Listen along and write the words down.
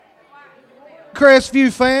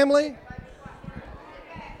Crestview family.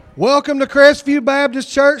 Welcome to Crestview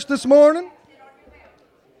Baptist Church this morning.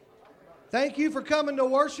 Thank you for coming to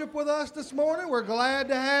worship with us this morning. We're glad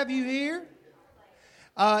to have you here.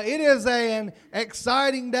 It is an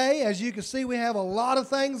exciting day. As you can see, we have a lot of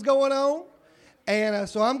things going on. And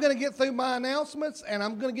so I'm going to get through my announcements, and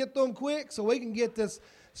I'm going to get through them quick so we can get this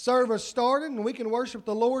service started and we can worship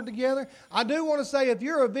the Lord together. I do want to say, if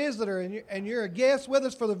you're a visitor and you're a guest with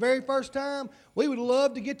us for the very first time, we would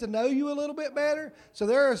love to get to know you a little bit better. So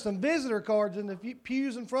there are some visitor cards in the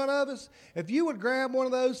pews in front of us. If you would grab one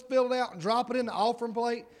of those, fill it out, and drop it in the offering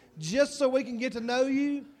plate just so we can get to know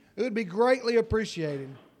you, it would be greatly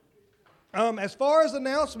appreciated. As far as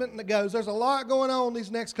announcement goes, there's a lot going on these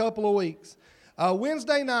next couple of weeks.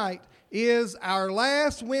 Wednesday night is our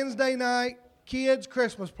last Wednesday night kids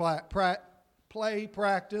Christmas play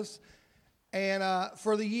practice and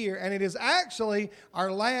for the year, and it is actually our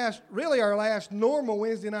last normal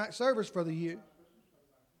Wednesday night service for the year.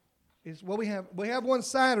 We have one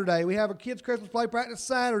Saturday. We have a kids Christmas play practice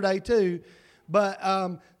Saturday too,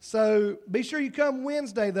 but so be sure you come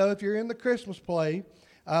Wednesday though if you're in the Christmas play.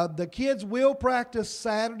 The kids will practice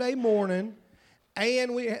Saturday morning,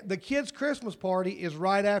 and the kids Christmas party is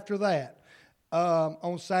right after that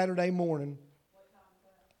on Saturday morning.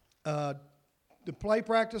 The play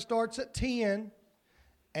practice starts at 10,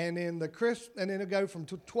 and then it'll go from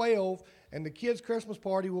 12, and the kids' Christmas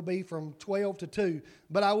party will be from 12 to 2.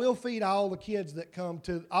 But I will feed all the kids that come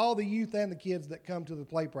to all the youth and the kids that come to the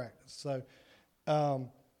play practice. So,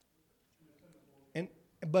 but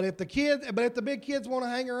if the big kids want to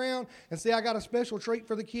hang around and see, I got a special treat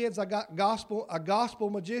for the kids. I got a gospel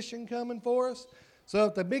magician coming for us. So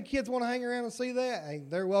if the big kids want to hang around and see that, hey,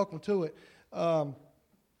 they're welcome to it.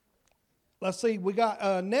 Let's see, we got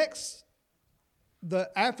after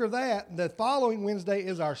that, the following Wednesday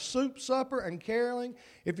is our soup supper and caroling.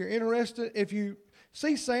 If you're interested, if you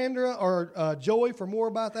see Sandra or Joey for more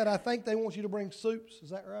about that, I think they want you to bring soups. Is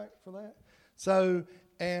that right for that? So,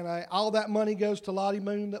 and all that money goes to Lottie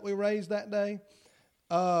Moon that we raised that day.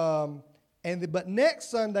 But next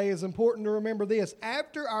Sunday is important to remember this.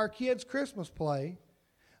 After our kids' Christmas play,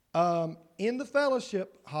 in the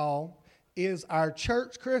fellowship hall, is our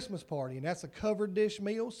church Christmas party, and that's a covered dish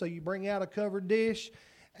meal. So you bring out a covered dish,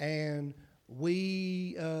 and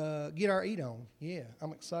we get our eat on. Yeah,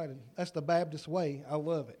 I'm excited. That's the Baptist way. I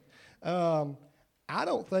love it. I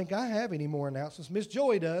don't think I have any more announcements. Miss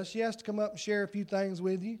Joy does. She has to come up and share a few things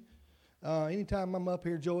with you. Anytime I'm up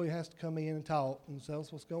here, Joy has to come in and talk and tell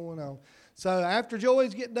us what's going on. So after Joy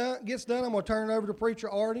gets done, I'm going to turn it over to Preacher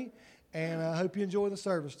Artie, and I hope you enjoy the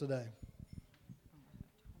service today.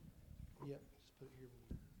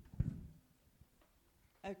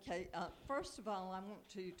 Okay, first of all, I want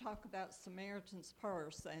to talk about Samaritan's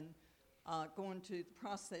Purse and going to the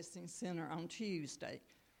processing center on Tuesday.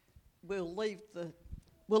 We'll leave the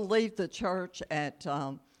church at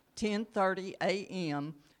 10:30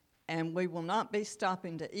 a.m. and we will not be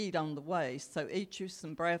stopping to eat on the way. So eat you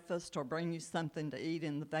some breakfast or bring you something to eat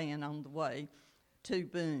in the van on the way to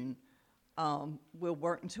Boone. We'll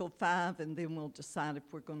work until 5, and then we'll decide if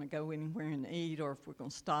we're going to go anywhere and eat or if we're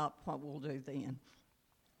going to stop, what we'll do then.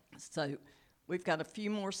 So we've got a few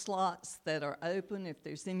more slots that are open. If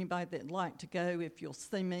there's anybody that'd like to go, if you'll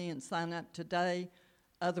see me and sign up today.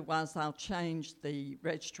 Otherwise, I'll change the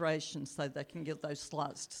registration so they can give those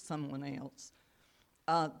slots to someone else.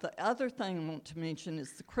 The other thing I want to mention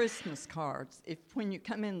is the Christmas cards. When you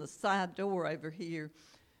come in the side door over here,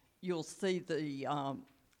 you'll see the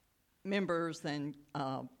members and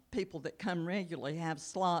people that come regularly have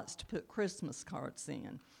slots to put Christmas cards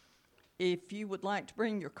in. If you would like to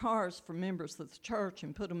bring your cards for members of the church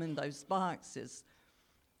and put them in those boxes,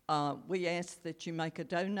 we ask that you make a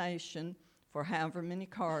donation for however many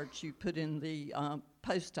cards you put in the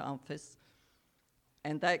post office,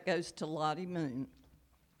 and that goes to Lottie Moon,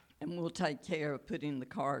 and we'll take care of putting the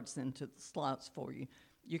cards into the slots for you.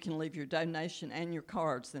 You can leave your donation and your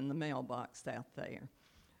cards in the mailbox out there.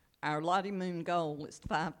 Our Lottie Moon goal is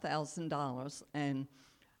 $5,000, and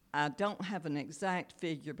I don't have an exact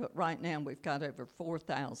figure, but right now we've got over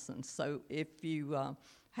 4,000. So if you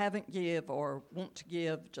haven't give or want to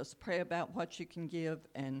give, just pray about what you can give,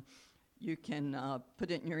 and you can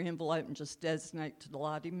put it in your envelope and just designate to the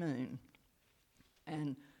Lottie Moon.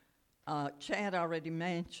 And Chad already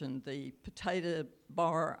mentioned the potato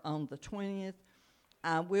bar on the 20th.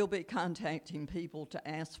 I will be contacting people to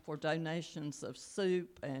ask for donations of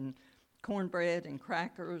soup and cornbread and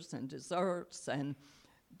crackers and desserts, and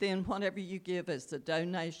then whatever you give as a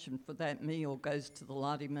donation for that meal goes to the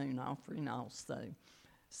Lottie Moon offering also.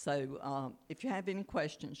 So if you have any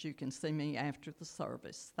questions, you can see me after the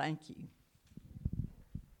service. Thank you.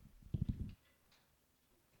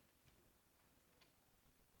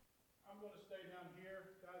 I'm going to stay down here.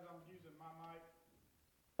 Guys, I'm using my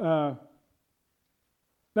mic.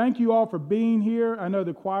 Thank you all for being here. I know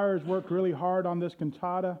the choir has worked really hard on this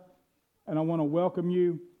cantata, and I want to welcome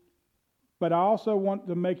you. But I also want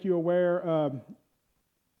to make you aware,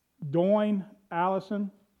 Doyne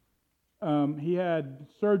Allison, he had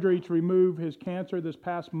surgery to remove his cancer this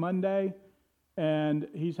past Monday, and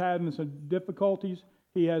he's having some difficulties.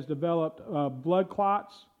 He has developed blood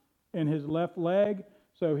clots in his left leg,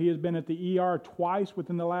 so he has been at the ER twice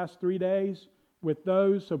within the last 3 days with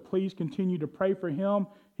those, so please continue to pray for him.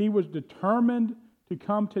 He was determined to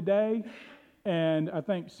come today, and I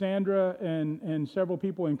think Sandra and several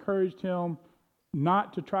people encouraged him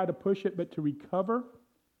not to try to push it, but to recover.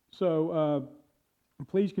 So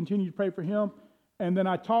please continue to pray for him. And then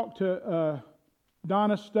I talked to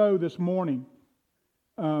Donna Stowe this morning.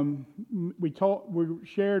 We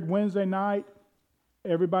shared Wednesday night.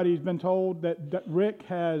 Everybody's been told that Rick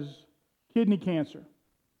has kidney cancer.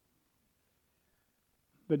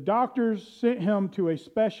 The doctors sent him to a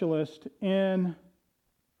specialist in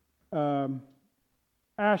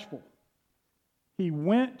Asheville. He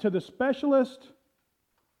went to the specialist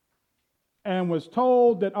and was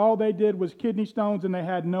told that all they did was kidney stones, and they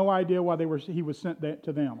had no idea why he was sent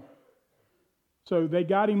to them. So they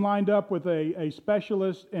got him lined up with a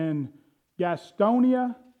specialist in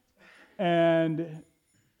Gastonia, and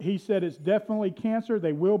he said it's definitely cancer.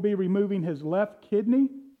 They will be removing his left kidney,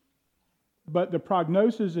 but the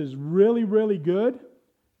prognosis is really, really good,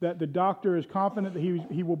 that the doctor is confident that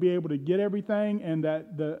he will be able to get everything, and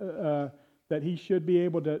that that he should be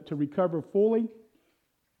able to recover fully.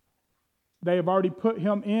 They have already put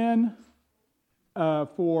him in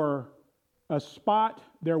for a spot.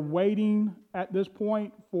 They're waiting at this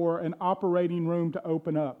point for an operating room to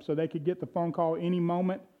open up, so they could get the phone call any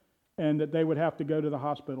moment, and that they would have to go to the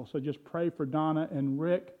hospital. So just pray for Donna and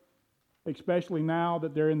Rick, especially now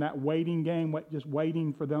that they're in that waiting game, just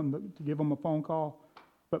waiting for them to give them a phone call.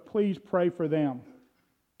 But please pray for them.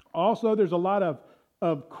 Also, there's a lot of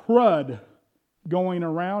crud going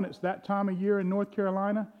around. It's that time of year in North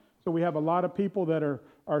Carolina. So we have a lot of people that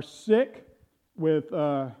are sick with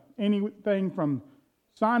anything from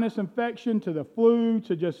sinus infection to the flu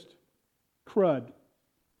to just crud.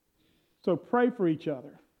 So pray for each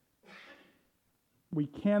other. We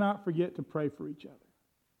cannot forget to pray for each other.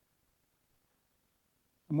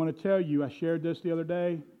 I'm going to tell you, I shared this the other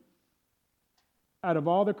day. Out of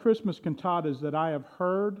all the Christmas cantatas that I have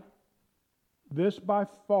heard, this by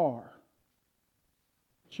far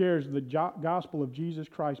shares the gospel of Jesus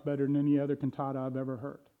Christ better than any other cantata I've ever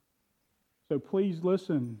heard. So please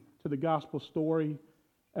listen to the gospel story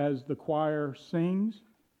as the choir sings.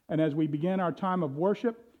 And as we begin our time of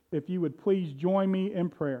worship, if you would please join me in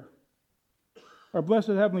prayer. Our blessed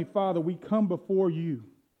Heavenly Father, we come before you.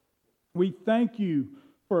 We thank you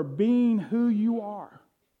for being who you are.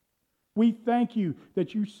 We thank you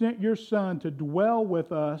that you sent your Son to dwell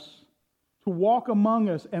with us, to walk among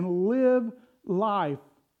us and live life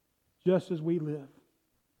just as we live.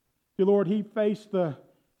 Dear Lord, he faced the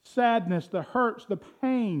sadness, the hurts, the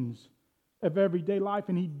pains of everyday life,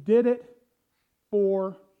 and he did it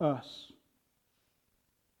for us.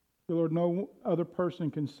 Dear Lord, no other person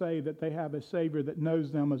can say that they have a Savior that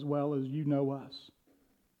knows them as well as you know us.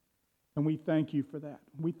 And we thank you for that.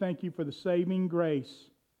 We thank you for the saving grace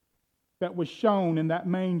that was shown in that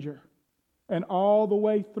manger and all the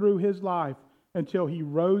way through his life until he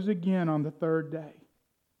rose again on the third day.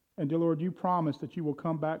 And dear Lord, you promised that you will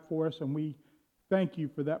come back for us, and we thank you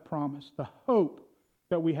for that promise, the hope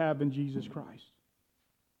that we have in Jesus Christ.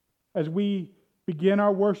 As we begin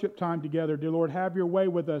our worship time together, dear Lord, have your way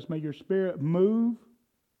with us. May your Spirit move.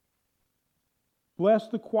 Bless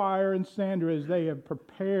the choir and Sandra as they have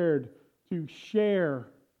prepared to share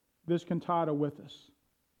this cantata with us,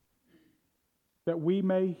 that we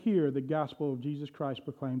may hear the gospel of Jesus Christ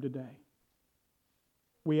proclaimed today.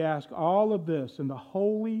 We ask all of this in the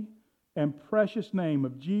holy and precious name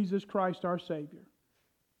of Jesus Christ our Savior.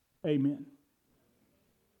 Amen.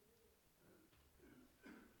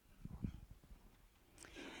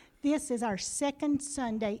 This is our second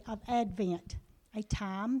Sunday of Advent, a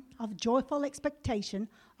time of joyful expectation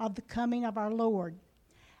of the coming of our Lord,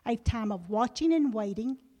 a time of watching and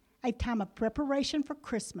waiting, a time of preparation for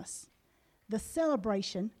Christmas, the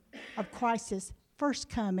celebration of Christ's first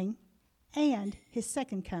coming and his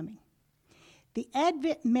second coming. The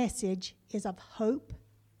Advent message is of hope,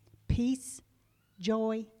 peace,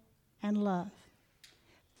 joy, and love.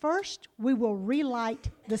 First, we will relight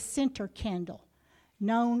the center candle,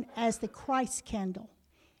 known as the Christ candle.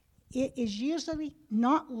 It is usually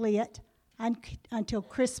not lit until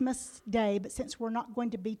Christmas Day, but since we're not going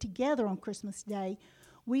to be together on Christmas Day,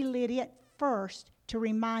 we lit it first to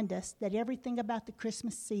remind us that everything about the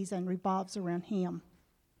Christmas season revolves around Him.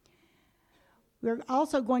 We're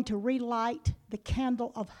also going to relight the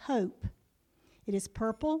candle of hope. It is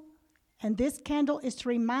purple, and this candle is to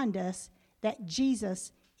remind us that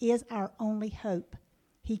Jesus is our only hope.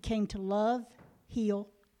 He came to love, heal,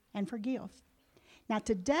 and forgive. Now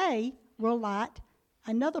today, we'll light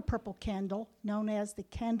another purple candle known as the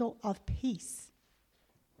candle of peace.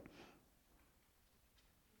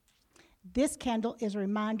 This candle is a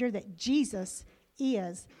reminder that Jesus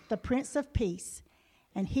is the Prince of Peace,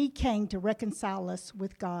 and He came to reconcile us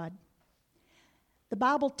with God. The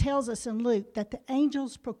Bible tells us in Luke that the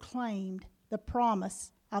angels proclaimed the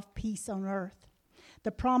promise of peace on earth.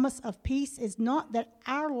 The promise of peace is not that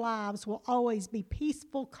our lives will always be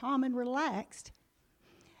peaceful, calm, and relaxed,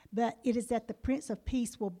 but it is that the Prince of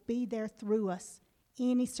Peace will be there through us,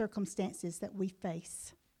 any circumstances that we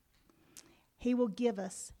face. He will give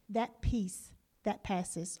us that peace that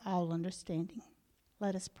passes all understanding.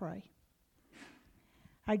 Let us pray.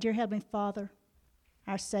 Our dear Heavenly Father,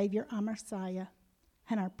 our Savior, our Messiah,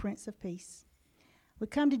 and our Prince of Peace, we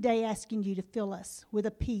come today asking you to fill us with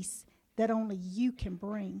a peace that only you can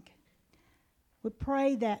bring. We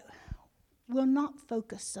pray that we'll not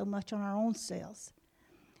focus so much on our own selves,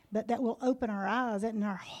 but that we'll open our eyes and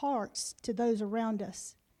our hearts to those around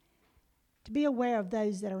us, to be aware of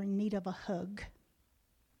those that are in need of a hug,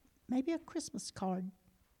 maybe a Christmas card,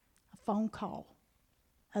 a phone call,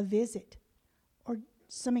 a visit, or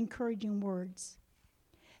some encouraging words.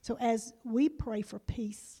 So as we pray for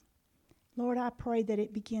peace, Lord, I pray that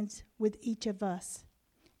it begins with each of us,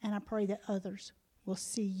 and I pray that others will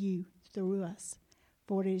see you through us.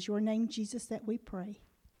 For it is your name, Jesus, that we pray.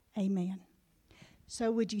 Amen.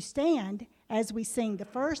 So would you stand as we sing the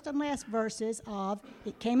first and last verses of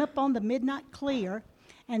It Came Upon the Midnight Clear,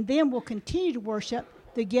 and then we'll continue to worship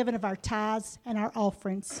the giving of our tithes and our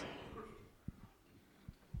offerings.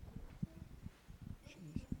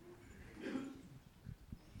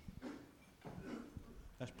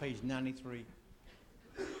 That's page 93.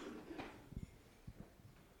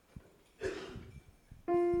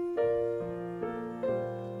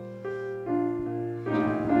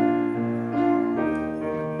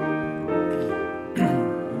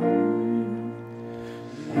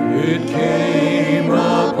 It came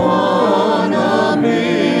upon a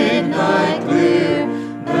midnight clear,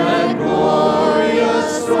 that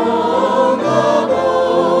glorious song of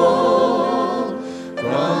old,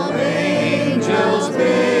 from angels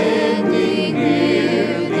bending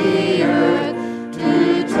near the earth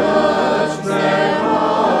to touch their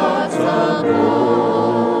hearts of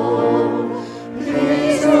gold.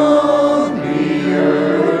 Peace on the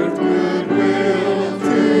earth, goodwill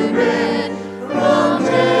to men, from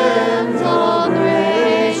heaven's all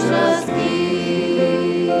gracious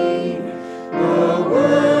King. The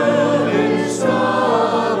world in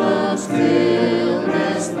solemn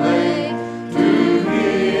stillness lay to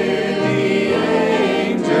hear the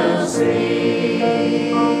angels sing.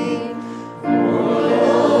 For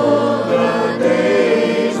lo, the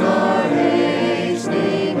days are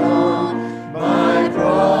hastening on, by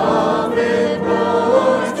prophet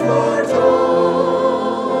voice foretold.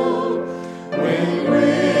 When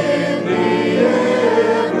with the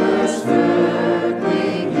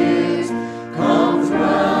ever-circling years comes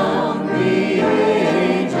round the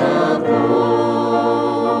age of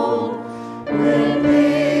gold, when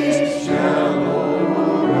peace shall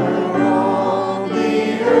over all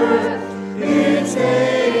the earth its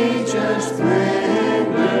ancient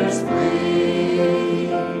splendors flee,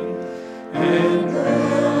 and the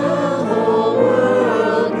whole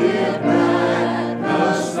world give back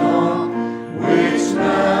the song which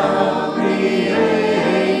now the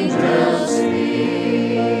angels sing.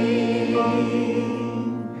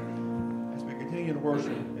 As we continue to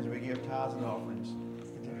worship, as we give tithes and offerings,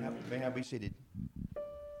 may I be seated.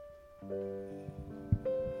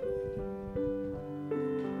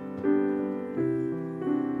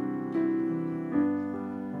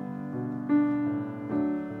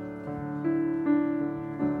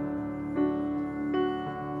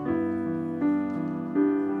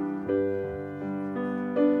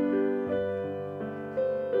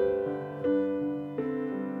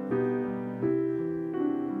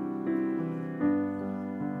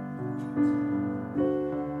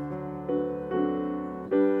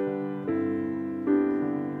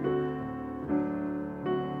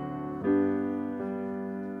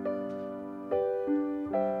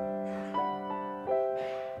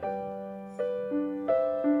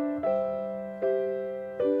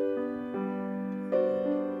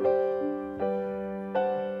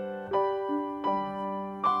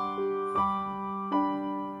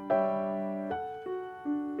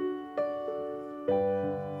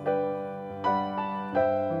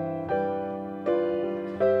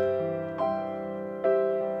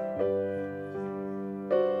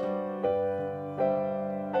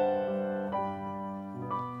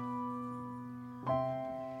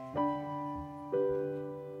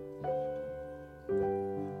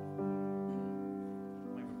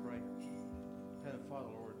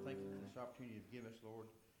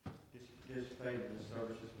 participated in the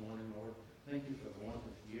service this morning, Lord. Thank you for the ones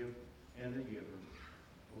that give and the giver.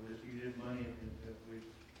 Lord, just use this money that we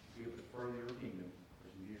give to further your kingdom.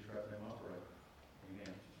 As in Jesus Christ's name I pray.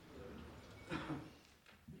 Amen.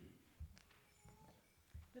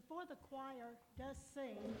 Before the choir does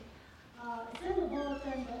sing, it's in the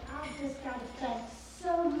bulletin, but I've just got to thank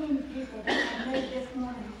so many people that have made this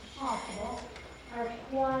morning possible. Our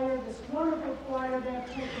choir, this wonderful choir, they've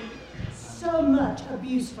taken so much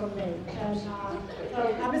abuse from me. And so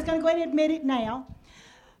I'm just going to go ahead and admit it now.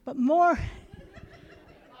 But more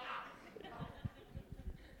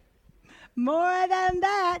than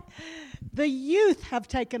that, the youth have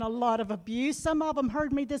taken a lot of abuse. Some of them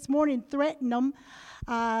heard me this morning threaten them.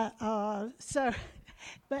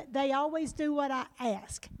 But they always do what I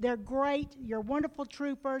ask. They're great. You're wonderful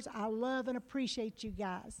troopers. I love and appreciate you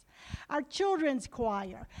guys. Our children's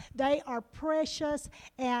choir, they are precious.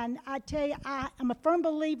 And I tell you, I am a firm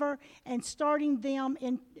believer in starting them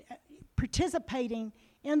in participating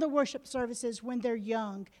in the worship services when they're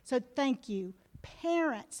young. So thank you.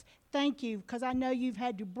 Parents, thank you, because I know you've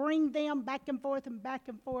had to bring them back and forth and back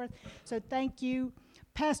and forth. So thank you.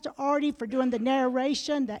 Pastor Artie for doing the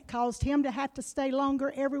narration that caused him to have to stay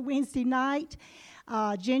longer every Wednesday night.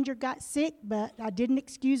 Ginger got sick, but I didn't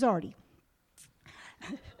excuse Artie.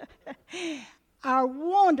 Our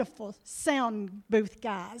wonderful sound booth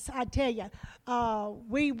guys, I tell you, I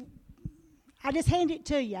just hand it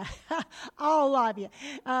to you, all of you.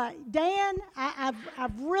 Dan,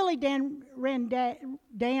 I've really ran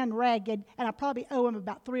Dan ragged, and I probably owe him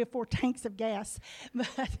about 3 or 4 tanks of gas.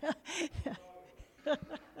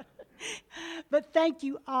 But thank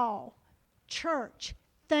you all. Church,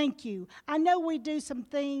 thank you. I know we do some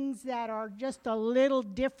things that are just a little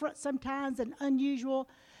different sometimes and unusual,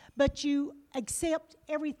 but you accept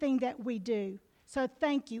everything that we do. So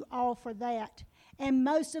thank you all for that. And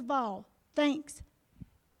most of all, thanks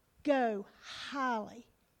go highly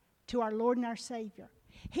to our Lord and our Savior.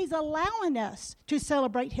 He's allowing us to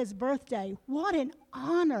celebrate his birthday. What an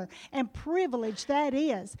honor and privilege that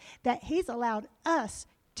is, that he's allowed us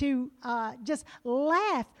to just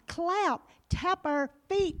laugh, clap, tap our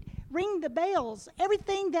feet, ring the bells,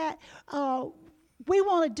 everything that we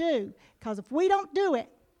want to do. Because if we don't do it,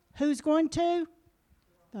 who's going to?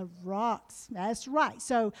 The rocks. That's right.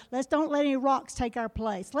 So let's don't let any rocks take our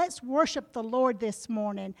place. Let's worship the Lord this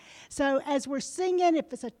morning. So as we're singing,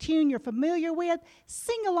 if it's a tune you're familiar with,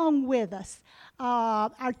 sing along with us.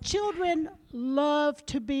 Our children love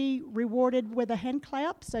to be rewarded with a hand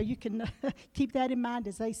clap, so you can keep that in mind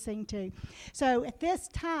as they sing too. So at this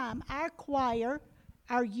time, our choir,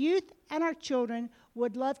 our youth, and our children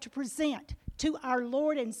would love to present to our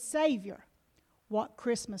Lord and Savior what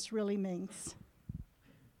Christmas really means.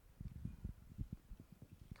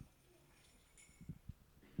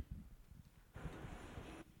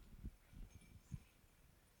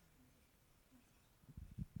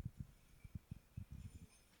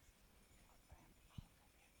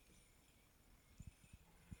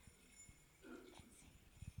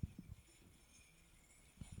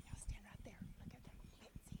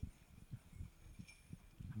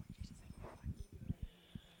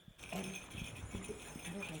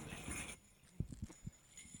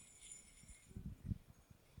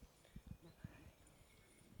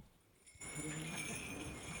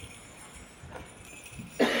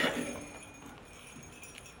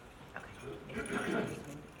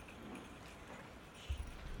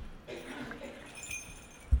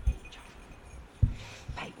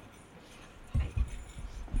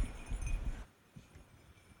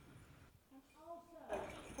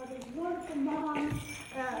 Wonderful moms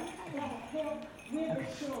that have helped with the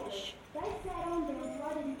children. They sat on there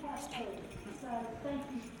right in the house. So thank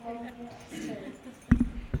you for that.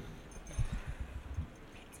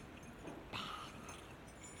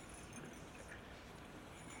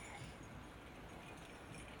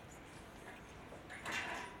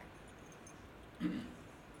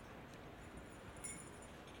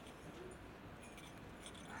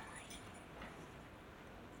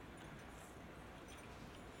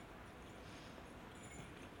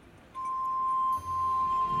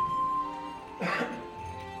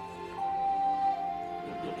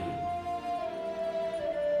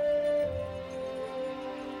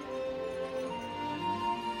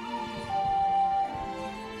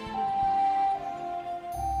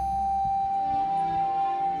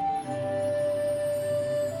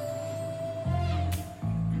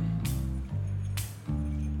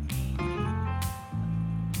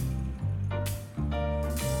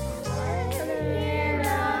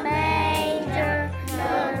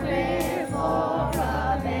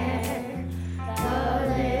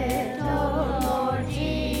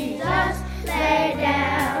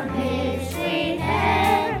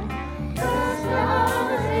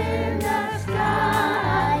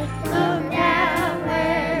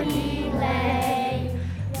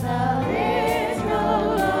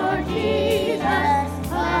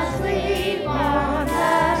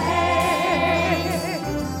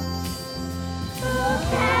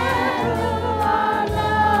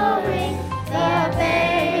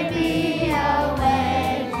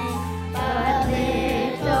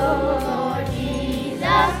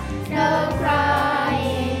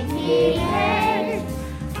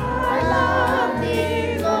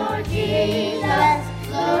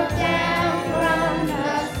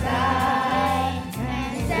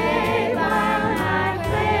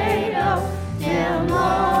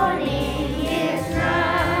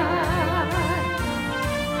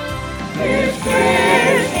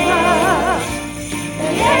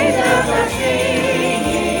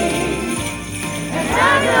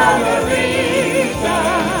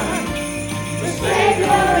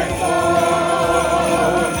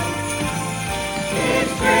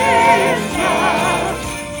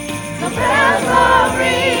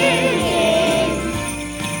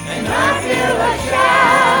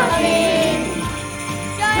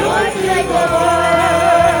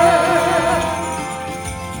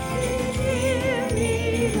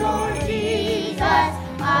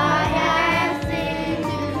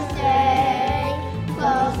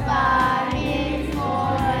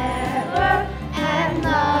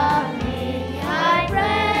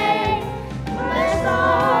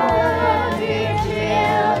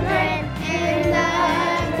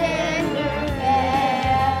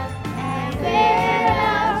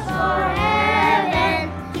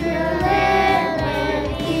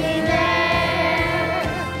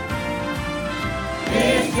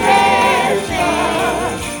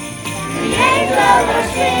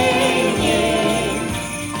 singing,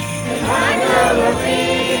 and I know the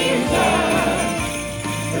reason.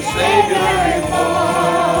 The Savior is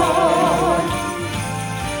born.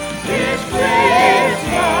 It's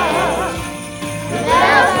Christmas, the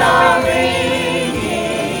bells are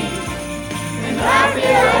ringing, and I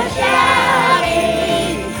feel a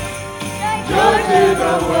shouting, joy to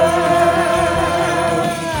the world.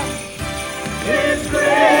 It's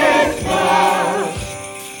Christmas,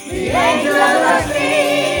 the angels are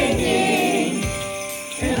singing,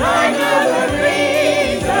 and I know the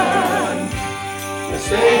reason. The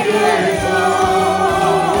Savior is born.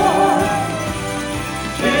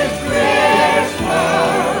 It's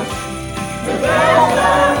Christmas, the bells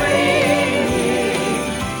are ringing,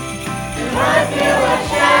 and I feel a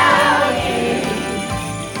shouting,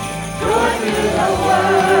 joy to the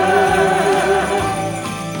world,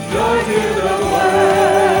 joy to the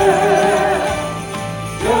world,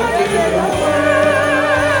 joy to the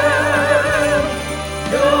world,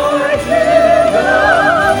 joy to the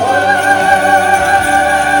world.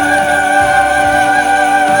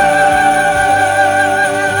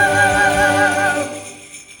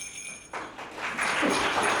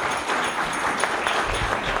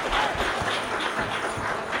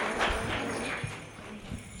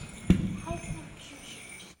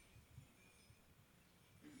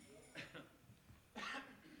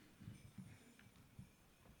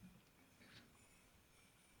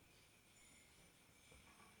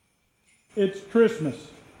 It's Christmas.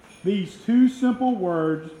 These two simple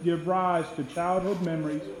words give rise to childhood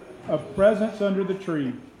memories of presents under the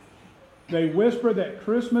tree. They whisper that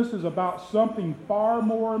Christmas is about something far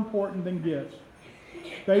more important than gifts.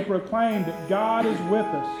 They proclaim that God is with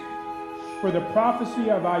us, for the prophecy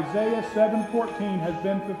of Isaiah 7:14 has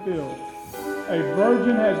been fulfilled. A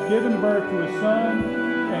virgin has given birth to a son,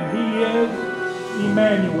 and he is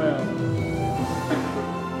Emmanuel.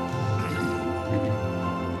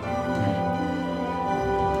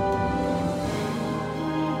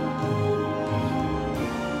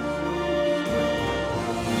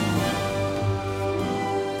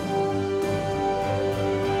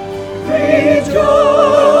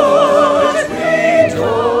 Rejoice,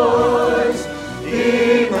 rejoice,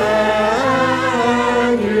 Emmanuel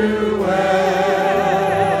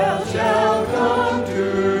shall come to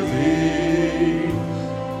thee.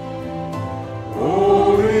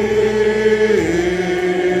 Oh, Israel.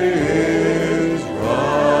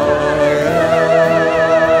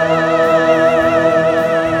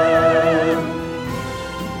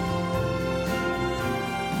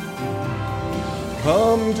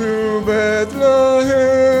 Come to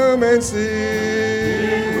Bethlehem and see,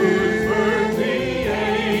 whose birth the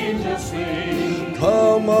angels sing.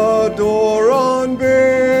 Come adore on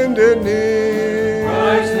bended knee,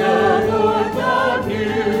 Christ the Lord, the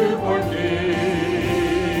newborn King.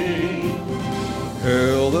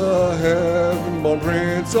 Hail the heaven-born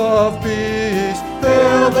Prince of Peace,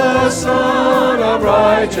 hail the Son of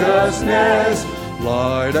Righteousness.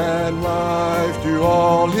 Light and life to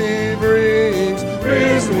all he brings,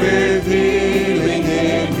 risen with healing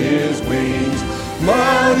in his wings.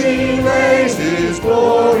 While he lays his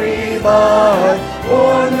glory by,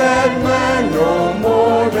 born that man no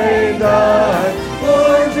more may die.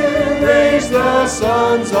 Born to raise the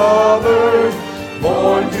sons of earth,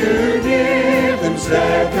 born to give them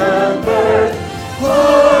second birth.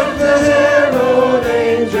 Hark the herald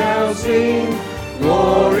angels sing,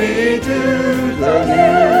 glory to the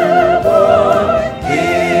newborn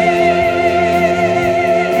King.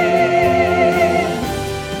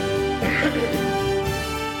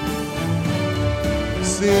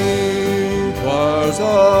 Sing, choirs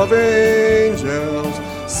of angels,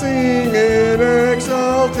 sing in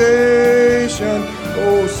exaltation.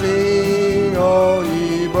 Oh, sing, all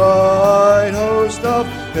ye bright host of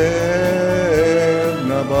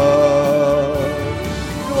heaven above.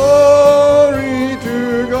 Glory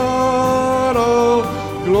to God, oh,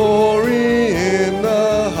 glory in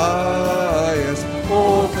the highest.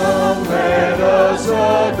 Oh, come, let us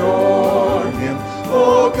adore him.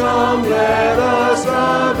 Oh, come, let us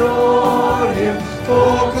adore him.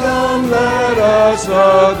 Oh, come, let us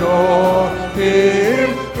adore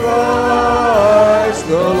him, Christ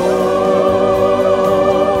the Lord.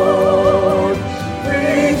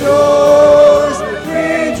 Rejoice,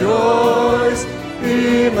 rejoice,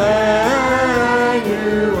 Emmanuel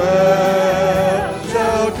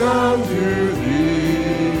shall come to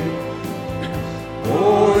thee.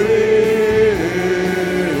 Oh, Israel.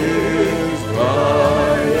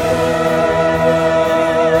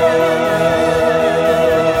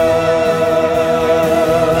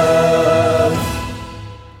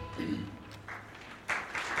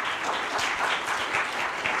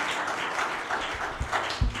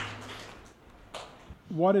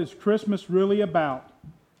 is Christmas really about?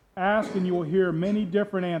 Ask and you will hear many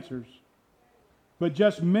different answers. But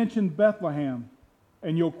just mention Bethlehem,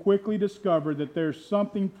 and you'll quickly discover that there's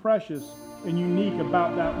something precious and unique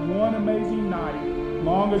about that one amazing night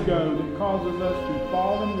long ago that causes us to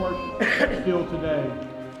fall in worship still today.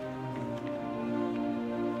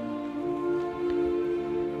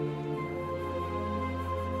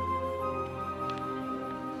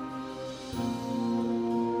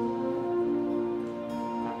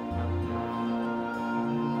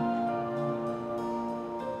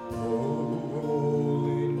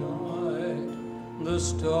 The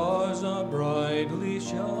stars are brightly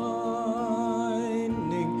shining.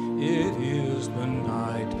 It is the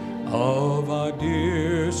night of our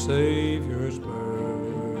dear Savior's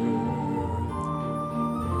birth.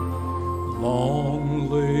 Long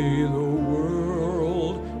lay the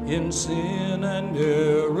world in sin and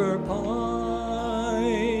error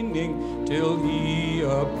pining, till He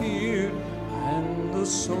appeared and the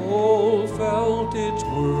soul felt its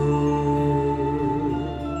worth.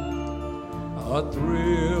 A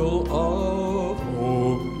thrill of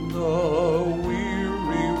hope, the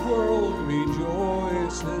weary world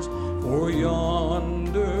rejoices, for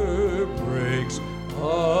yonder breaks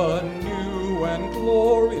a new and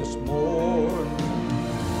glorious morn.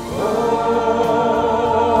 Fall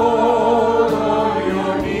on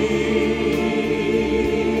your knees,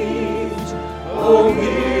 oh,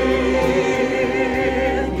 hear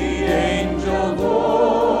the angel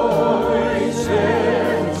voices.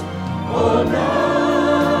 Oh, night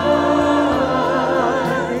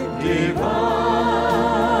divine,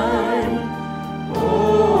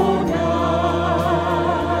 oh, night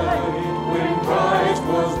when Christ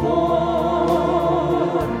was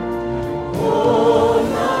born, oh,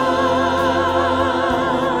 night,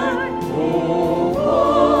 oh,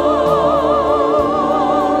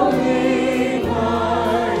 holy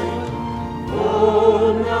night,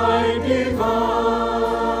 oh, night divine.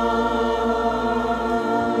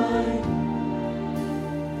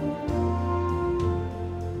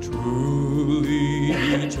 Truly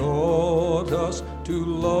He taught us to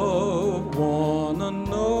love one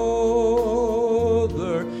another.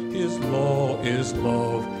 His law is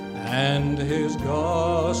love, and His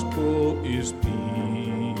gospel is peace.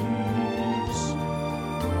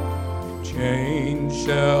 Chains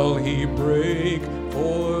shall He break,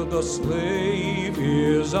 for the slave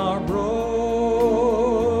is our brother,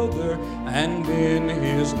 and in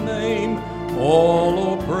His name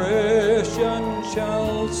all oppression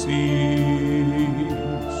shall cease.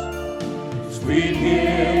 Sweet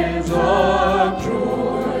hymns of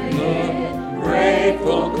joy, the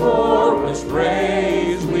grateful chorus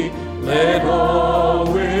raise we, let all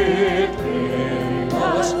within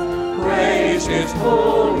us praise His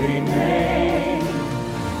holy name.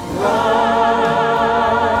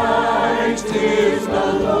 Christ is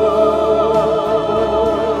the Lord,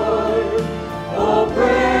 oh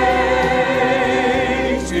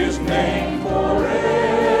praise His name forever.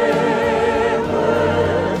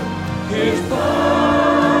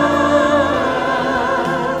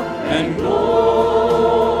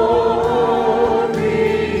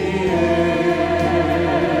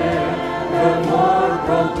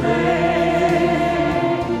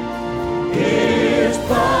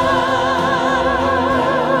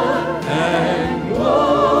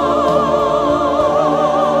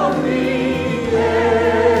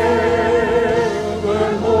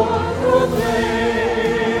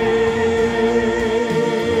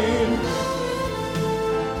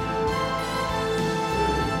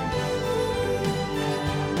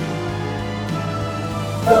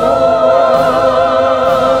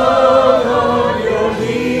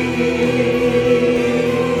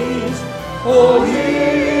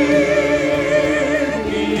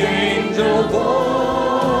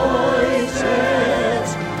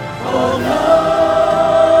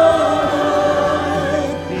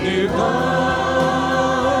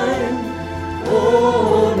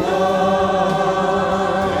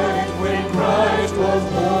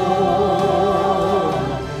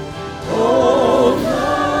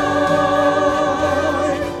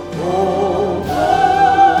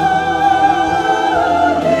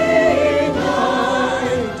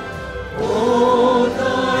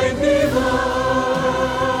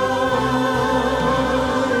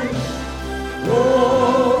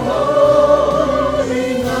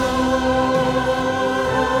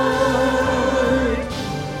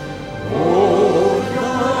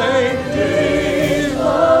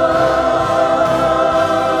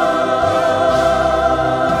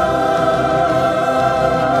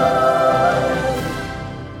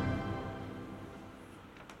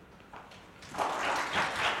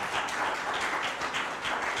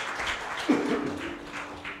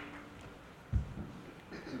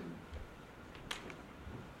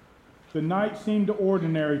 The night seemed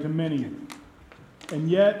ordinary to many, and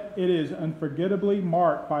yet it is unforgettably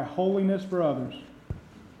marked by holiness for others.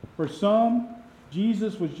 For some,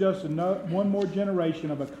 Jesus was just one more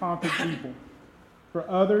generation of a conquered people. For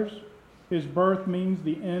others, his birth means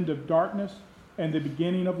the end of darkness and the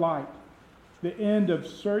beginning of light, the end of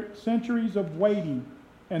centuries of waiting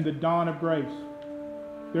and the dawn of grace.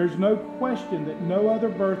 There's no question that no other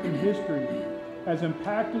birth in history has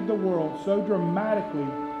impacted the world so dramatically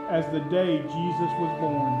as the day Jesus was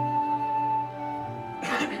born.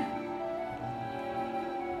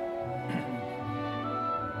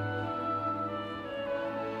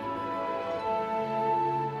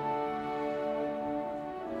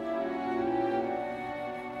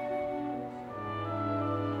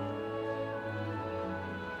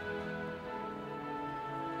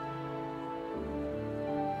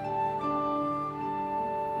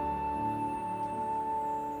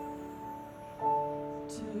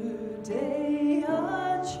 Today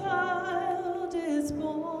a child is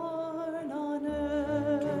born on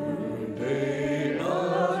earth. Today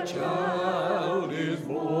a child is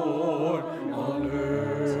born on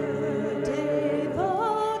earth. Today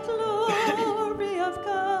the glory of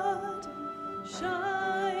God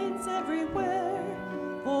shines everywhere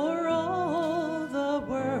for all the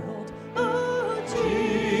world. Oh,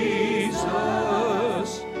 Jesus,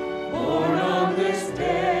 born on this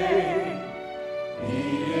day.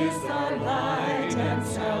 He is our light and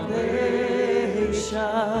salvation.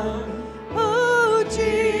 Oh,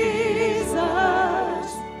 Jesus,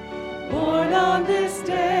 born on this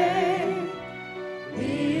day.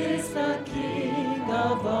 He is the King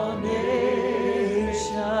of all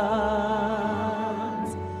nations.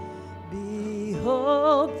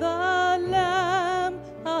 Behold, the Lamb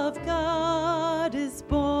of God is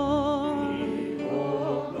born.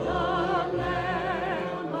 Behold, the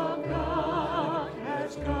Lamb of God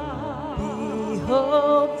has come.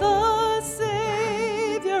 Behold, the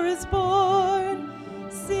Savior is born.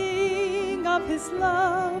 Sing of his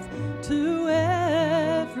love to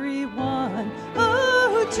everyone.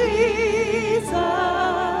 Oh, Jesus,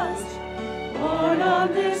 born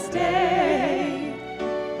on this day,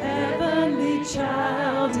 heavenly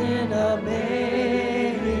child in a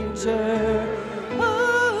manger.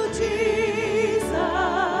 Oh, Jesus,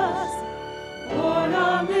 born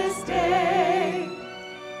on this day,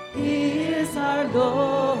 he is our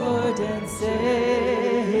Lord and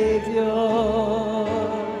Savior.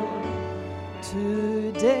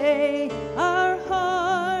 Today our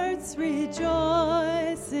hearts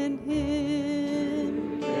rejoice in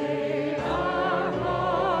him. Today our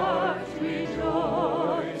hearts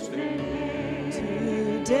rejoice in him.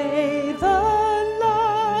 Today the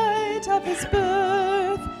light of his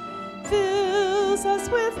birth fills us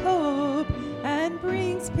with hope and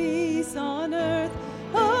brings peace on earth.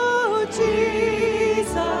 Oh,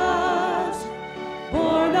 Jesus,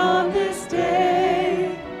 born on this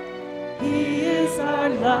day, he is our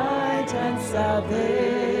light and salvation.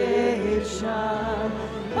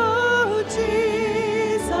 Oh,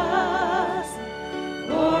 Jesus,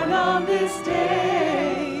 born on this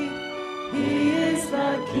day, he is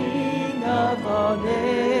the King of all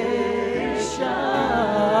nations.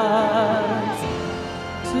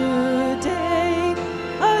 Today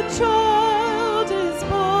a child is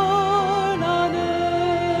born on earth.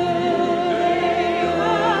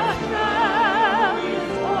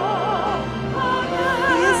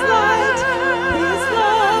 He is light, he is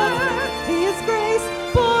love, he is grace,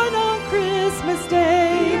 born on Christmas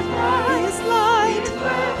Day. He is light,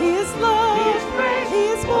 he is love, he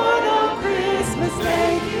is born on Christmas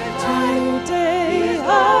Day. Today a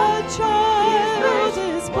child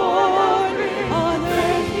is born on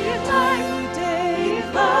earth. Today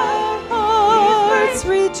our hearts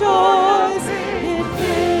rejoice in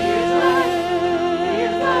him.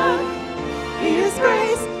 He is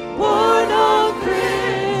grace, born on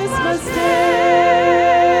Christmas Day.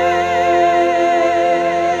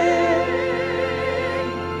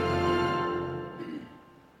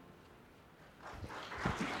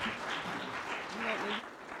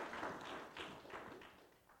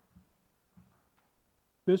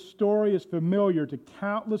 This story is familiar to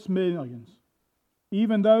countless millions.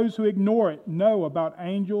 Even those who ignore it know about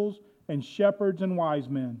angels and shepherds and wise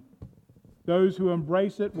men. Those who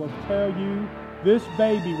embrace it will tell you this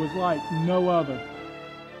baby was like no other.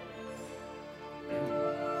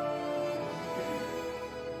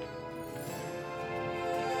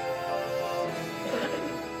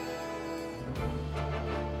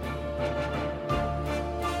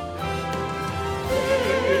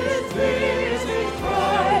 This is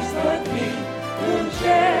Christ the King, whom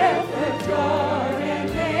shepherds guard and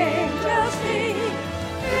angels sing.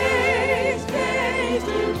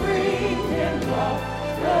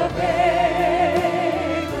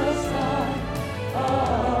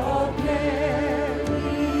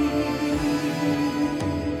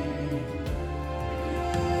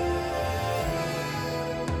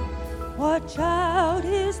 What child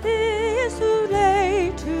is this who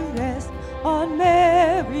lay to rest on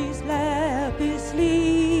Mary's lap is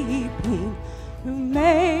sleeping, whom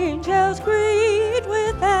angels greet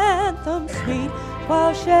with anthems sweet,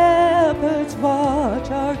 while shepherds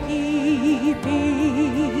watch are keeping?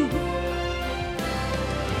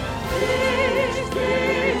 This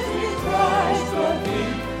is Christ the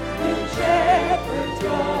King, whom shepherds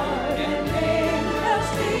guard and angels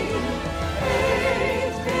sing.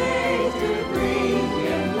 Haste, haste to bring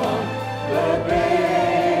him one, the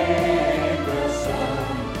babe, the Son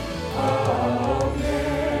of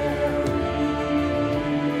Mary.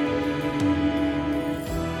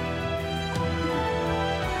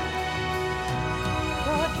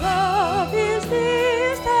 What love is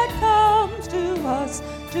this that comes to us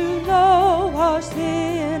to know our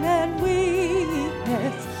sin and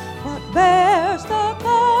weakness? What bears the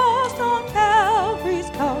cost on Calvary's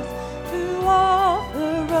cross to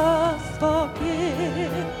offer us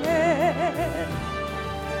forgiveness?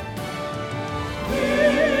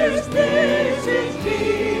 This is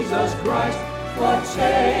Jesus Christ. What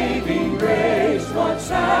saving grace, what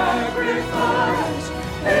sacrifice.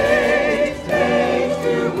 Haste, haste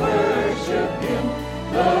to worship him,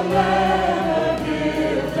 the Lamb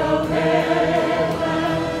gift of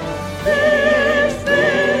heaven. This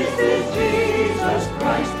is Jesus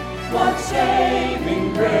Christ. What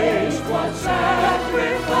saving grace, what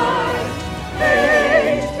sacrifice.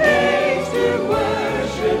 Haste, haste to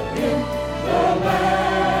worship him, the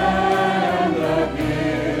Lamb, the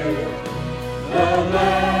gift, the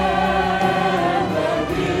Lamb, the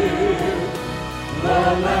gift, the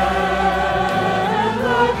Lamb,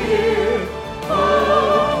 the gift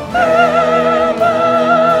of heaven.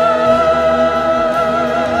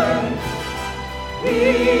 He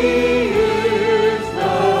is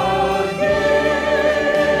the gift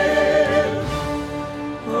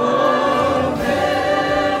of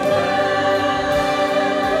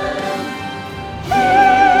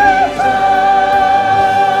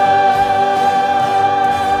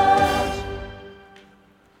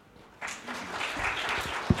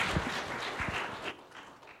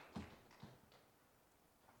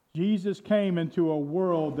Jesus came into a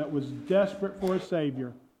world that was desperate for a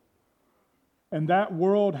Savior. And that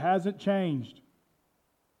world hasn't changed.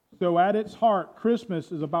 So at its heart,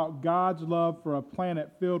 Christmas is about God's love for a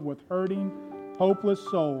planet filled with hurting, hopeless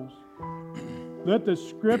souls. Let the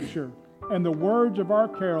Scripture and the words of our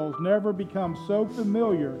carols never become so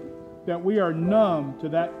familiar that we are numb to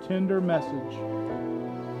that tender message.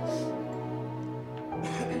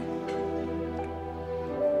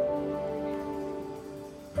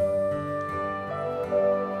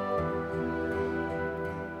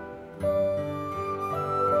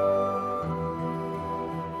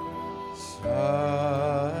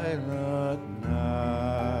 Silent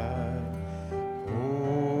night,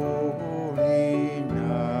 holy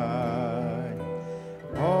night,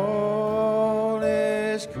 all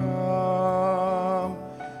is calm,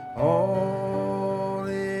 all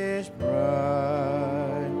is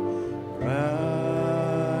bright,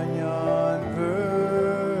 round yon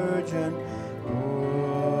virgin,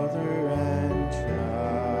 mother and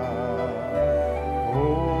child,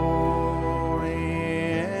 holy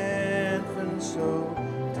infant, so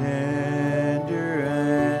tender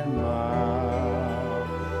and mild,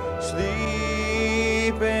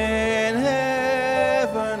 sleep in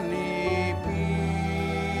heavenly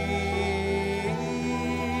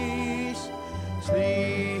peace,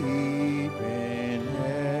 sleep in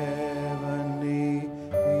heavenly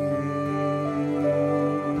peace.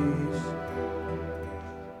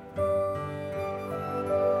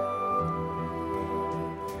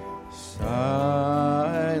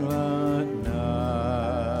 Silent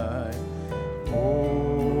night,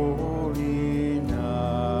 holy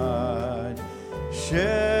night,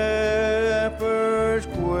 shepherds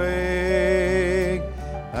quake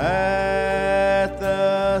at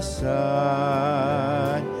the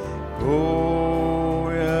sight,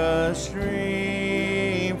 glorious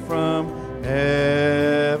stream from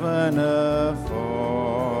heaven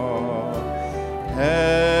afar,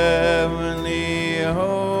 heavenly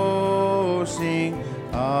hosts sing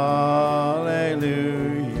Alleluia.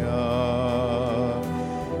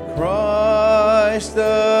 Christ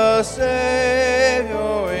the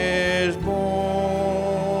Savior is born.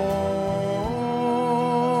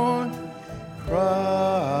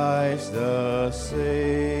 Christ the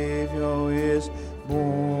Savior is born.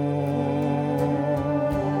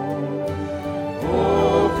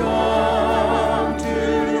 Oh, come to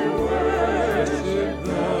worship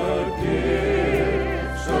the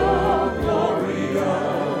gift so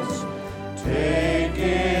glorious. Take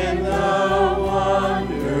in the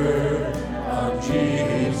wonder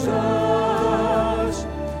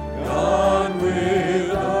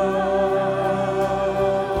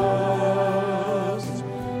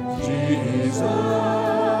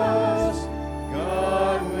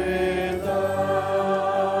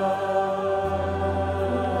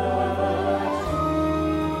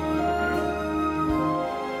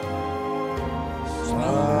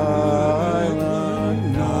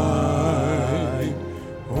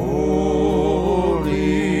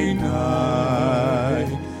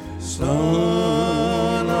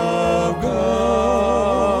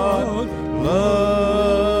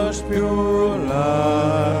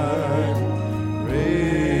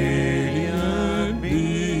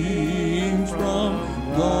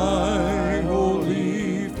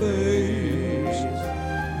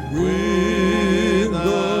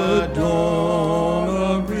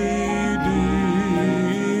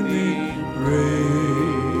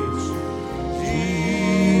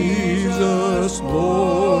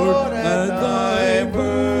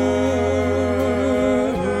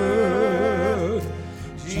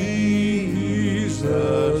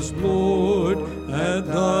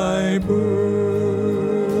my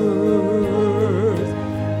birth.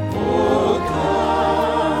 Oh,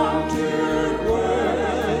 come to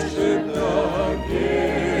worship the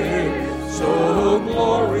gift so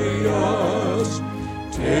glorious.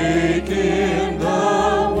 Take in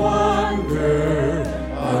the wonder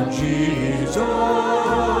of Jesus,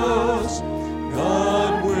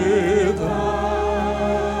 God with us.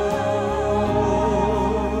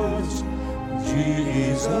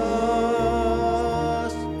 Jesus,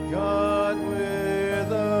 God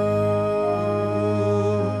with us.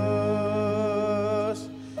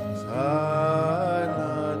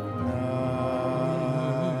 Silent night.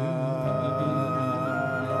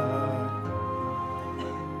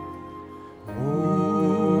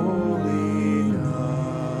 Holy night.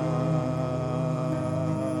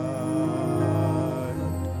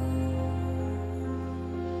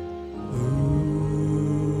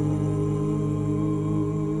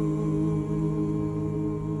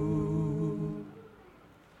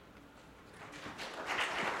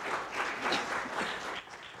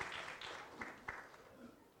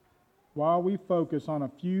 While we focus on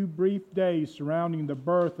a few brief days surrounding the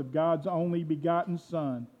birth of God's only begotten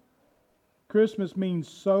Son, Christmas means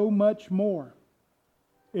so much more.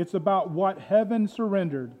 It's about what heaven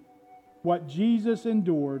surrendered, what Jesus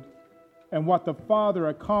endured, and what the Father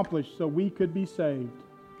accomplished so we could be saved.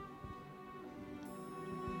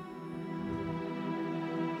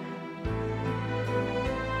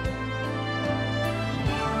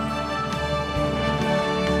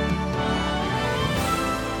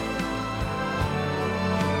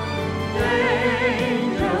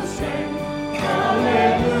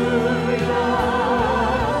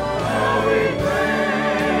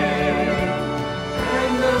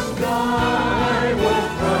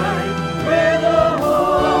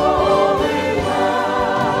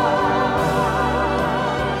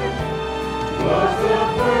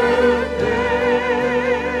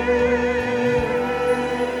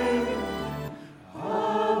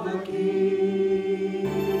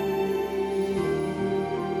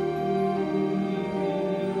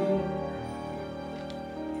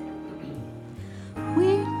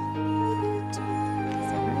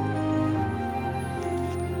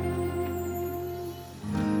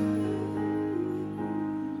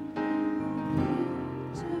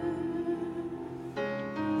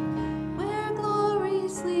 Where glory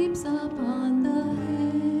sleeps upon the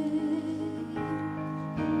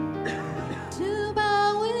head, to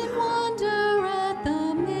bow in wonder at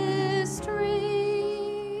the mystery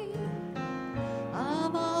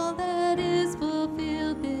of all that is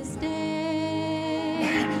fulfilled this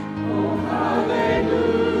day. Oh,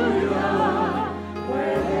 hallelujah!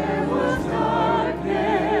 Where there was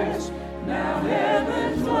darkness, now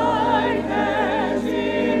heaven's light has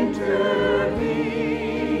intervened.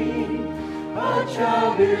 A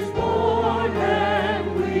child is born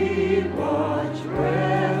and we watch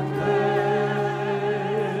breathless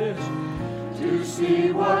to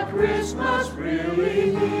see what Christmas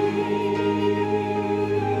really means.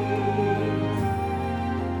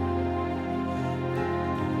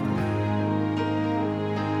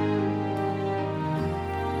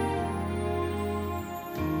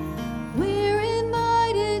 We're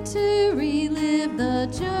invited to relive the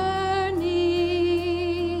journey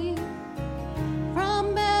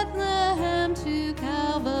from Bethlehem to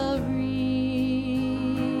Calvary.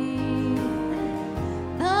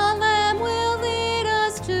 The Lamb will lead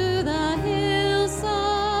us to the hillside,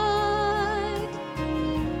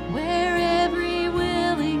 where every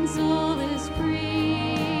willing soul is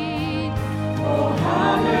freed. Oh,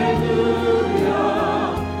 hallelujah!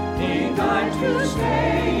 He died to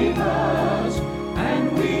save us,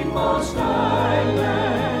 and we most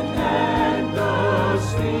silent and the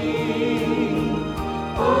sea.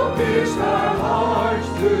 Oh, pierce our hearts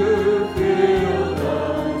to feel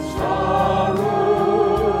the sorrow.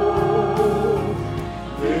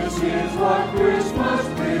 This is what Christmas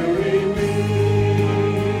really means.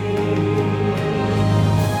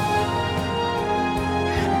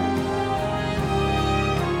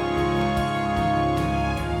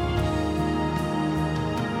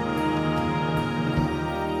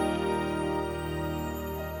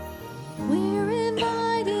 We're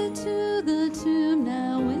invited to the tomb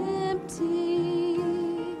now empty,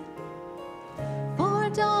 for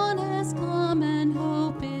dawn has come and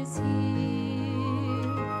hope is here.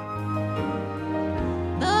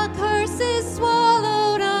 The curse is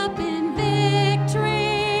swallowed up in victory,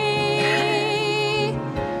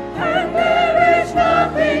 and there is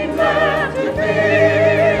nothing left to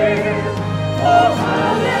fear. Oh,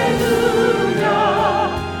 hallelujah!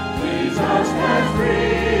 Jesus has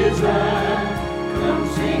risen. Come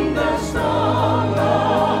sing the song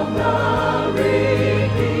of the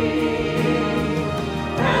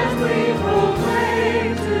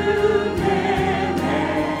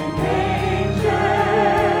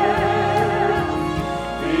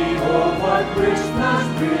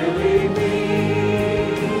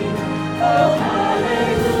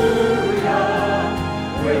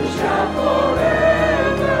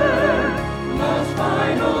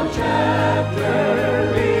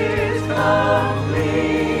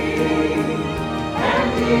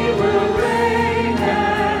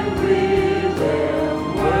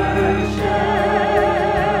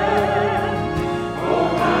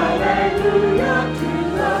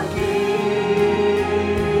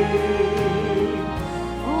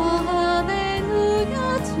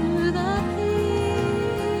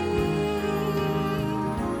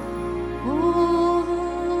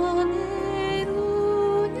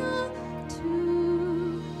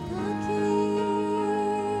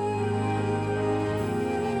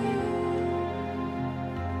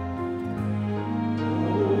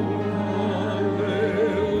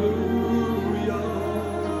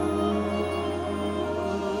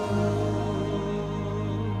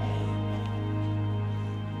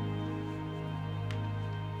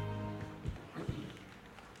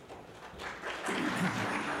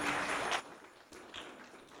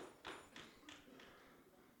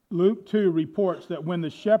Luke 2 reports that when the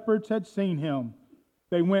shepherds had seen him,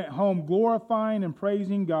 they went home glorifying and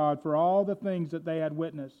praising God for all the things that they had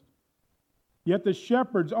witnessed. Yet the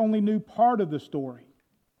shepherds only knew part of the story.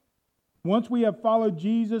 Once we have followed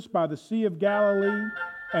Jesus by the Sea of Galilee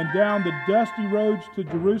and down the dusty roads to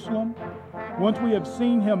Jerusalem, once we have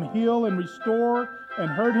seen him heal and restore and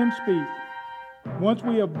heard him speak, once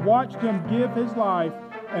we have watched him give his life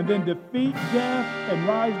and then defeat death and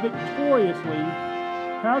rise victoriously,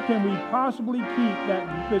 how can we possibly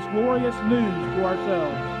keep this glorious news to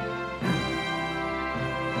ourselves?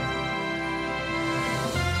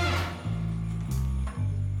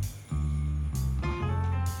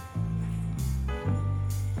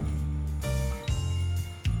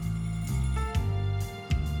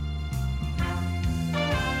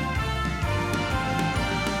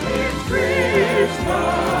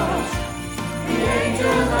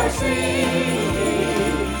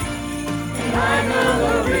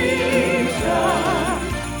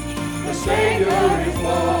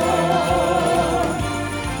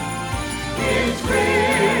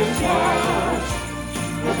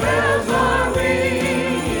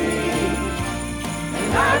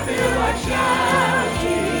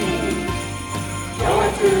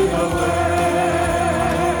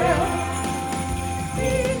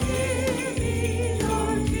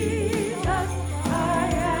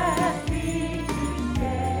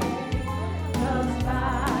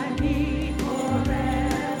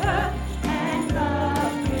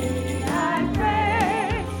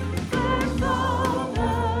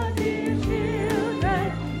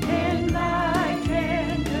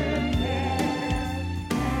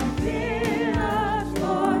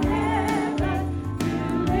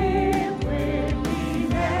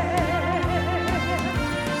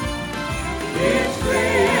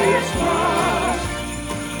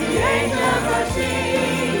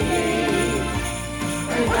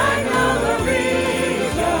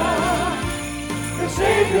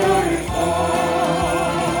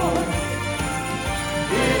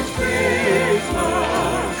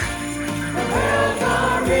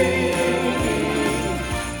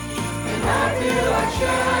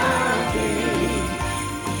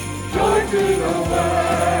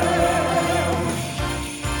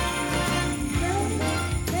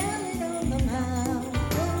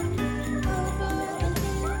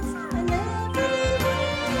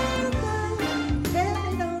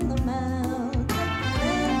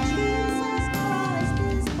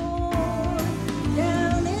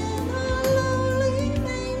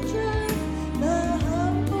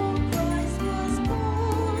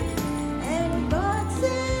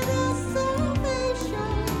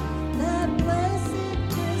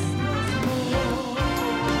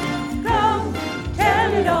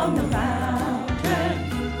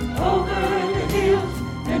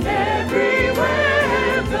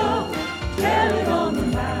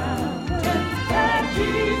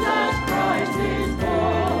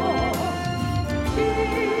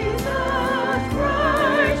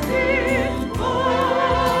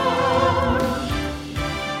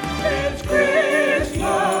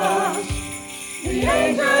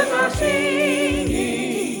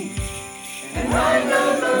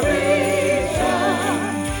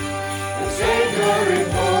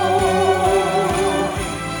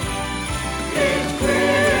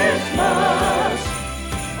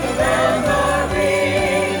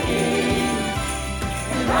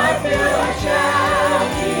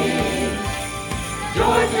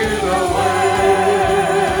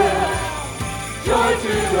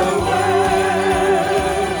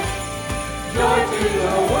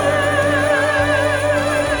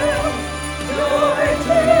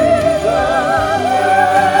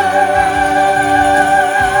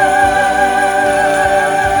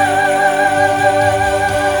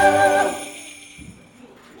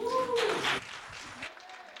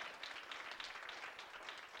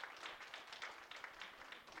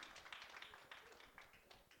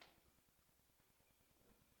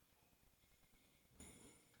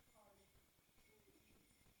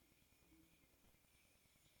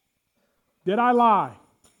 Did I lie?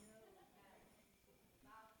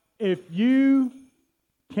 If you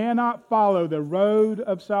cannot follow the road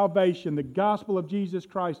of salvation, the gospel of Jesus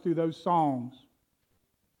Christ through those songs,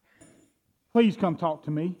 please come talk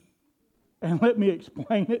to me and let me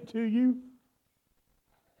explain it to you.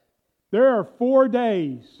 There are 4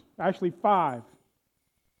 days, actually 5,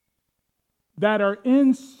 that are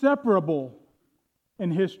inseparable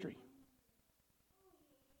in history.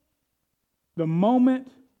 The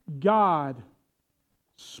moment God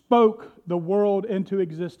spoke the world into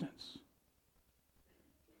existence,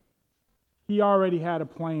 He already had a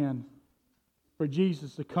plan for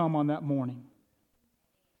Jesus to come on that morning.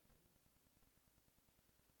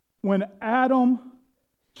 when Adam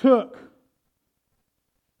took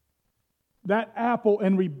that apple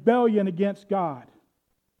in rebellion against God,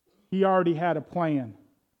 he already had a plan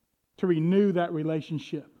to renew that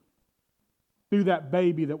relationship through that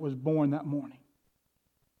baby that was born that morning.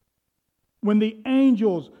 When the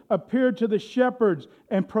angels appeared to the shepherds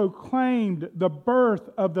and proclaimed the birth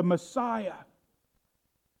of the Messiah,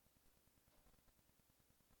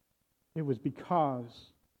 it was because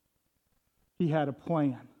he had a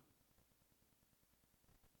plan.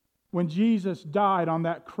 When Jesus died on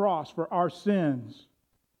that cross for our sins,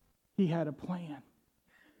 he had a plan.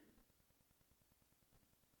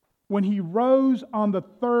 When he rose on the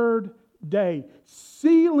third day,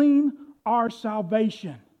 sealing our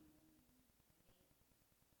salvation,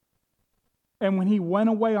 and when he went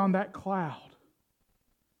away on that cloud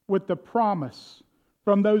with the promise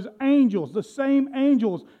from those angels, the same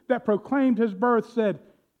angels that proclaimed his birth, said,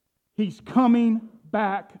 he's coming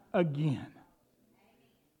back again.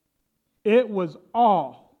 It was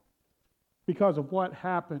all because of what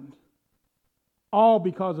happened. All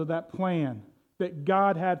because of that plan that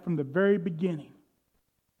God had from the very beginning.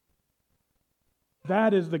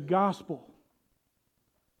 That is the gospel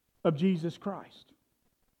of Jesus Christ.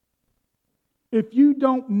 If you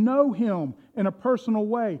don't know him in a personal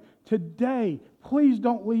way, today, please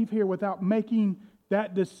don't leave here without making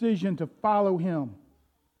that decision to follow him.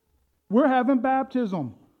 We're having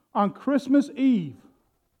baptism on Christmas Eve.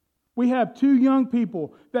 We have 2 young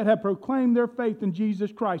people that have proclaimed their faith in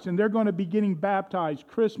Jesus Christ, and they're going to be getting baptized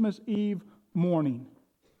Christmas Eve morning.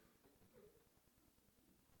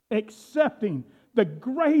 Accepting the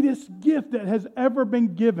greatest gift that has ever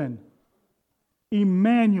been given,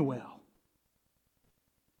 Emmanuel.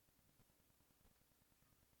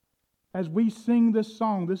 As we sing this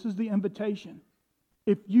song, this is the invitation.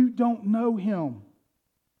 If you don't know him,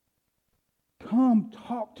 come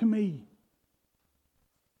talk to me.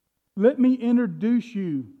 Let me introduce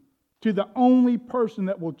you to the only person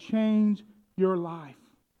that will change your life.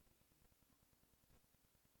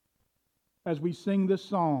 As we sing this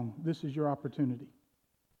song, this is your opportunity.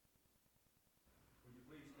 Would you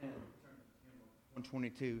please stand and turn to hymn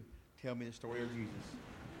 122, Tell Me the Story of Jesus.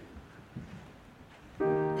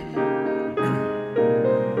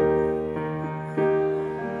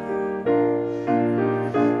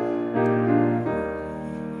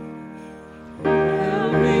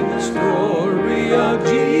 Tell me the story of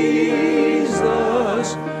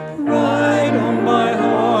Jesus, write on my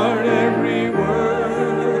heart every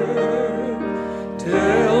word.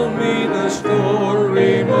 Tell me the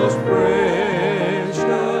story most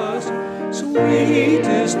precious,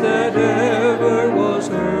 sweetest that ever was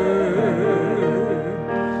heard.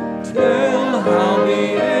 Tell how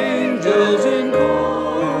the angels in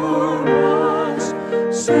chorus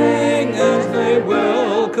sang as they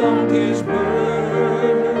welcomed his birth.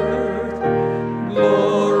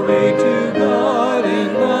 Glory to God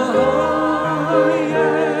in the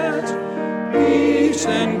highest, peace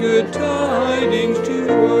and good tidings to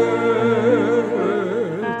earth.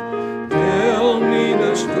 Tell me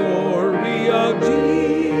the story of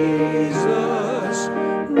Jesus,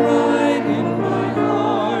 write in my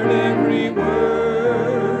heart every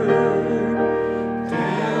word.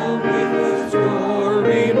 Tell me the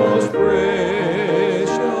story most precious,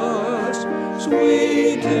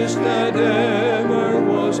 sweetest that ever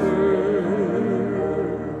was heard.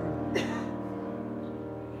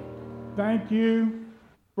 Thank you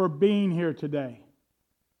for being here today.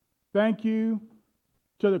 Thank you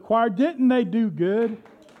to the choir. Didn't they do good?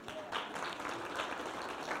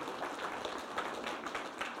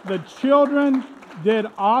 The children did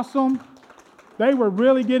awesome. They were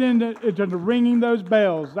really getting into ringing those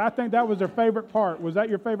bells. I think that was their favorite part. Was that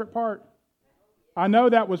your favorite part? I know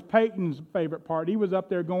that was Peyton's favorite part. He was up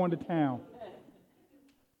there going to town.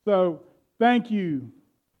 So thank you.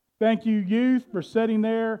 Thank you, youth, for sitting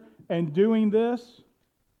there and doing this.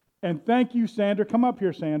 And thank you, Sandra. Come up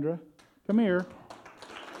here, Sandra. Come here.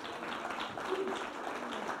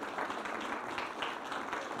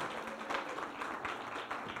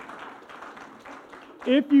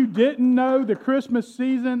 If you didn't know, the Christmas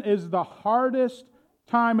season is the hardest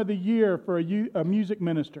time of the year for a music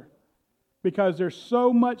minister because there's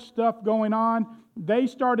so much stuff going on. They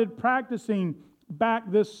started practicing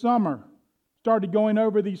back this summer, started going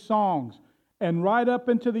over these songs. And right up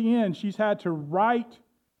into the end, she's had to write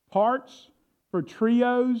parts for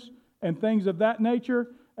trios and things of that nature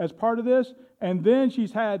as part of this. And then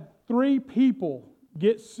she's had 3 people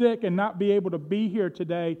get sick and not be able to be here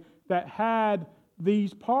today that had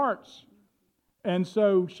these parts. And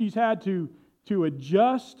so she's had to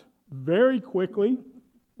adjust very quickly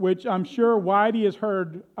which I'm sure Whitey has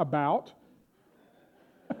heard about.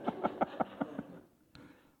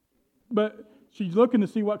 But she's looking to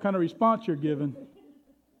see what kind of response you're giving.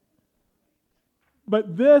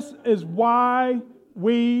 But this is why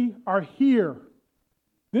we are here.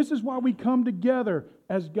 This is why we come together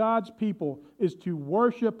as God's people, is to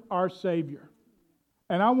worship our Savior.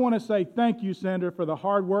 And I want to say thank you, Sandra, for the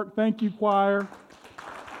hard work. Thank you, choir.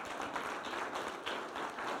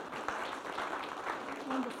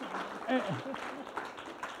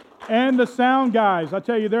 And the sound guys. I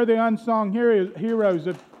tell you, they're the unsung heroes.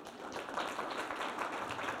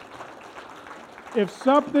 If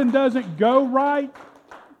something doesn't go right,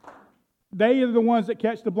 they are the ones that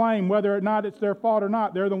catch the blame, whether or not it's their fault or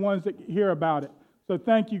not. They're the ones that hear about it. So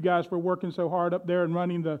thank you guys for working so hard up there and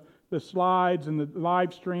running the slides and the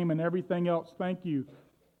live stream and everything else. Thank you.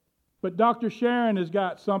 But Dr. Sharon has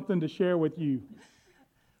got something to share with you.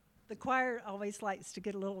 The choir always likes to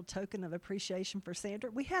get a little token of appreciation for Sandra.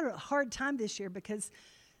 We had a hard time this year because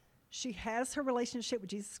she has her relationship with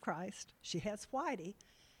Jesus Christ. She has Whitey.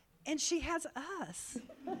 And she has us.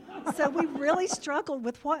 So we really struggled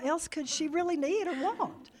with what else could she really need or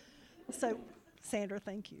want. So, Sandra,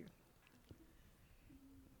 thank you.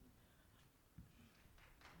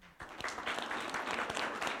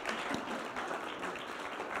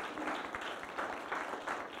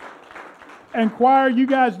 And choir, you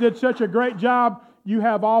guys did such a great job. You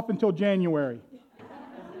have off until January.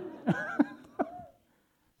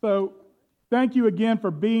 So, thank you again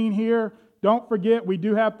for being here. Don't forget, we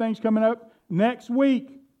do have things coming up. Next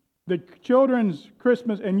week, the children's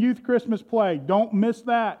Christmas and youth Christmas play. Don't miss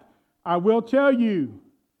that. I will tell you,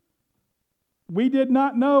 we did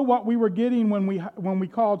not know what we were getting when we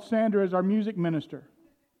called Sandra as our music minister.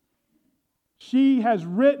 She has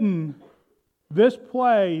written this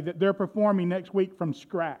play that they're performing next week from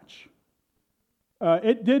scratch.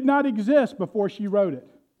 It did not exist before she wrote it.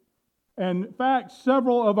 And in fact,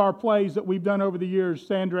 several of our plays that we've done over the years,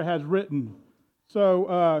 Sandra has written.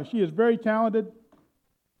 So she is very talented.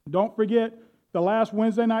 Don't forget, the last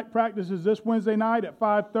Wednesday night practice is this Wednesday night at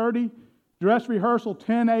 5:30. Dress rehearsal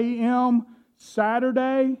 10 a.m.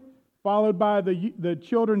 Saturday, followed by the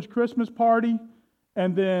children's Christmas party.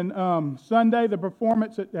 And then Sunday, the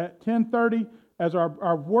performance at 10:30 as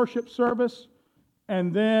our worship service.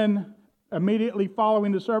 And then immediately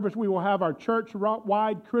following the service, we will have our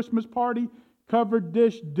church-wide Christmas party, covered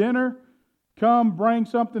dish dinner. Come, bring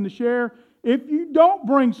something to share. If you don't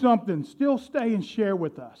bring something, still stay and share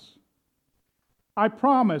with us. I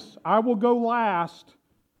promise I will go last,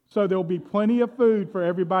 so there'll be plenty of food for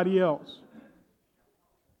everybody else.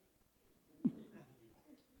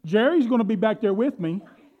 Jerry's going to be back there with me.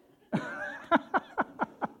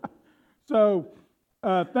 So,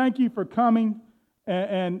 thank you for coming.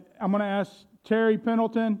 And I'm going to ask Terry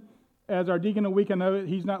Pendleton as our deacon of the week. I know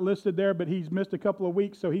he's not listed there, but he's missed a couple of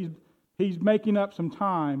weeks, so he's making up some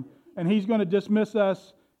time. And he's going to dismiss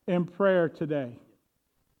us in prayer today.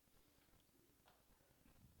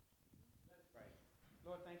 Let's pray.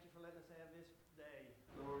 Lord, thank you for letting us have this day.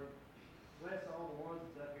 Lord, bless all the ones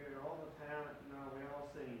that's up here, all the talent we all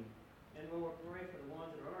sing. And Lord, pray for the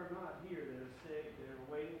ones that are not here, that are sick, that are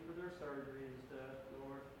waiting for their surgery and stuff.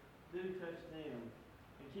 Lord, do touch them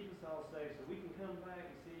and keep us all safe so we can come back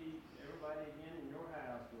and see everybody again in your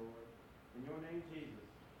house, Lord. In your name, Jesus.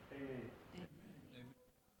 Amen.